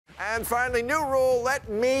And finally, new rule, let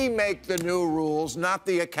me make the new rules, not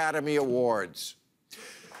the Academy Awards.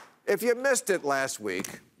 If you missed it last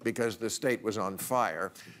week, because the state was on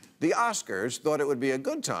fire, the Oscars thought it would be a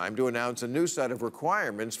good time to announce a new set of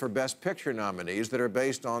requirements for Best Picture nominees that are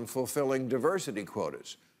based on fulfilling diversity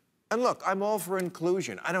quotas. And look, I'm all for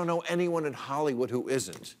inclusion. I don't know anyone in Hollywood who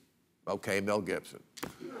isn't. Okay, Mel Gibson.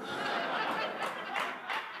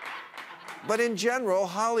 But in general,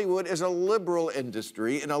 Hollywood is a liberal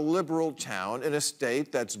industry in a liberal town in a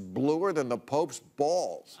state that's bluer than the Pope's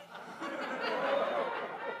balls.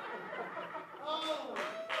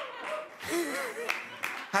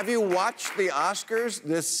 Have you watched the Oscars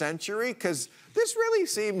this century? Because this really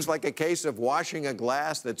seems like a case of washing a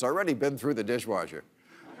glass that's already been through the dishwasher.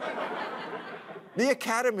 The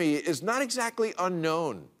Academy is not exactly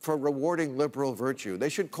unknown for rewarding liberal virtue. They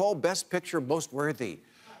should call Best Picture Most Worthy.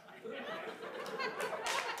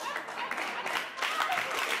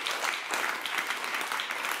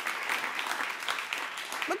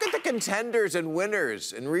 Look at the contenders and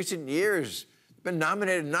winners in recent years. Been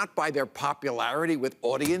nominated not by their popularity with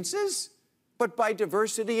audiences, but by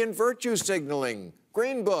diversity and virtue signaling.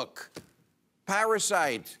 Green Book,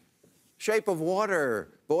 Parasite, Shape of Water,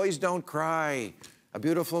 Boys Don't Cry, A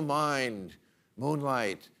Beautiful Mind,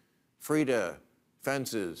 Moonlight, Frida,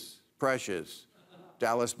 Fences, Precious,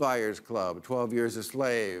 Dallas Buyers Club, 12 Years a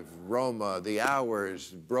Slave, Roma, The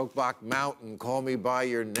Hours, Brokeback Mountain, Call Me By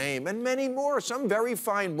Your Name, and many more. Some very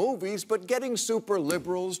fine movies, but getting super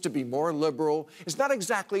liberals to be more liberal is not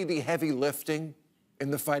exactly the heavy lifting in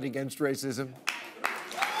the fight against racism.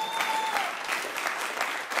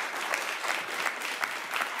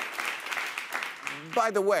 By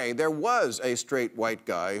the way, there was a straight white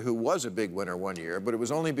guy who was a big winner one year, but it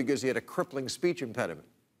was only because he had a crippling speech impediment.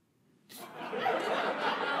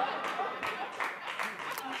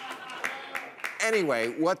 Anyway,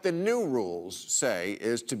 what the new rules say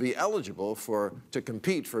is to be eligible to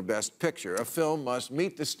compete for Best Picture, a film must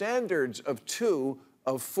meet the standards of 2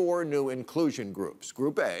 of 4 new inclusion groups.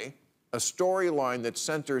 Group A, a storyline that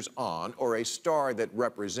centers on or a star that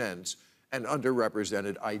represents an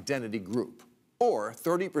underrepresented identity group, or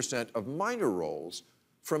 30% of minor roles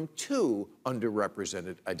from 2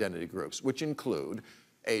 underrepresented identity groups, which include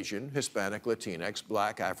Asian, Hispanic, Latinx,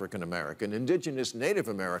 Black, African American, Indigenous, Native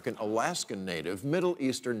American, Alaskan Native, Middle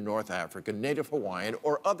Eastern, North African, Native Hawaiian,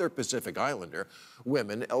 or other Pacific Islander,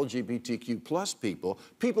 women, LGBTQ+ people,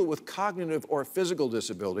 people with cognitive or physical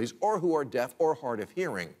disabilities, or who are deaf or hard of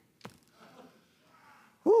hearing.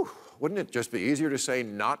 Whew, wouldn't it just be easier to say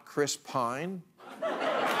not Chris Pine?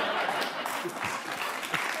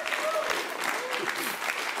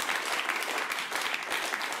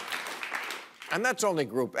 And that's only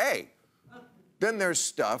Group A. Then there's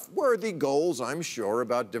stuff, worthy goals, I'm sure,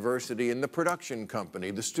 about diversity in the production company,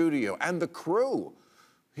 the studio, and the crew.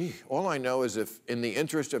 All I know is if, in the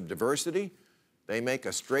interest of diversity, they make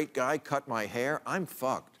a straight guy cut my hair, I'm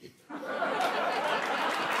fucked.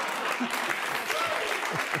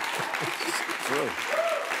 True.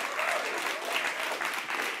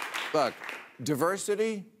 Look,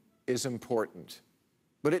 diversity is important,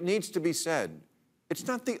 but it needs to be said, it's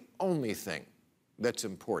not the only thing that's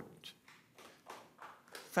important.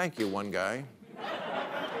 Thank you, one guy.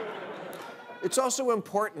 It's also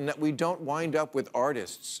important that we don't wind up with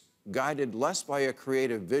artists guided less by a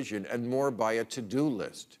creative vision and more by a to-do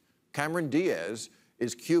list. Cameron Diaz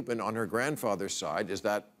is Cuban on her grandfather's side. Is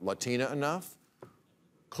that Latina enough?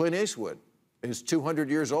 Clint Eastwood is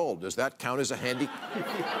 200 years old. Does that count as a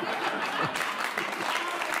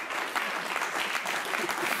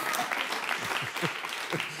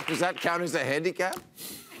Does that count as a handicap?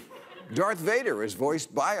 Darth Vader is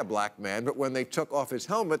voiced by a black man, but when they took off his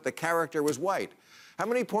helmet, the character was white. How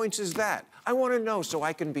many points is that? I want to know so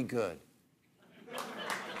I can be good.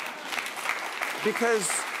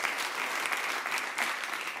 Because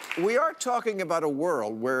we are talking about a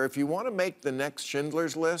world where if you want to make the next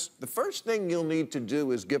Schindler's List, the first thing you'll need to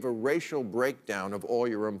do is give a racial breakdown of all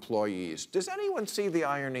your employees. Does anyone see the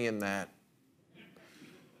irony in that?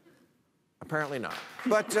 Apparently not.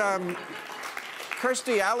 But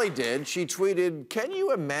Kirstie Alley did. She tweeted, "Can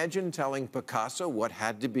you imagine telling Picasso what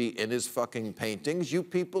had to be in his fucking paintings? You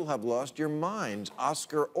people have lost your minds.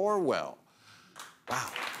 Oscar Orwell." Wow.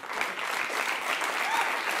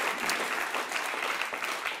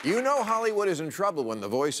 You know Hollywood is in trouble when the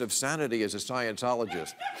voice of sanity is a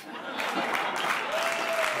Scientologist.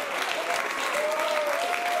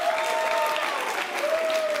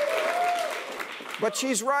 But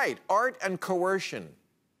she's right. Art and coercion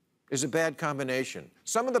is a bad combination.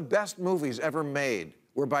 Some of the best movies ever made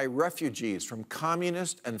were by refugees from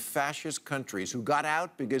communist and fascist countries who got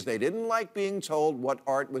out because they didn't like being told what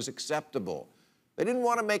art was acceptable. They didn't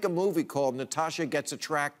want to make a movie called Natasha Gets a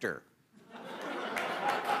Tractor.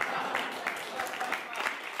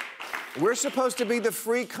 We're supposed to be the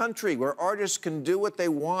free country where artists can do what they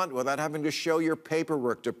want without having to show your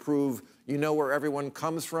paperwork to prove you know where everyone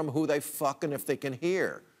comes from, who they fuck, and if they can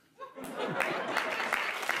hear.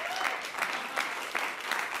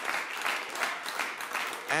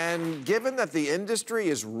 And given that the industry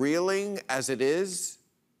is reeling as it is,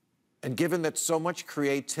 and given that so much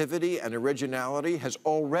creativity and originality has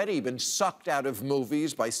already been sucked out of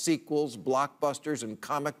movies by sequels, blockbusters, and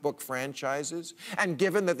comic book franchises, and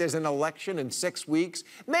given that there's an election in 6 weeks,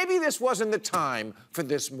 maybe this wasn't the time for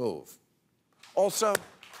this move. Also,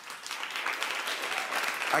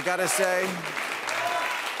 I gotta say,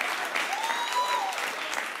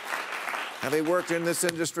 having worked in this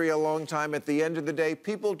industry a long time, at the end of the day,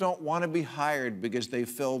 people don't want to be hired because they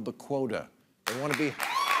filled the quota. They want to be...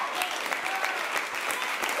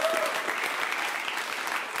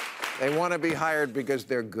 They want to be hired because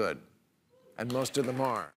they're good, and most of them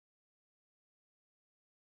are.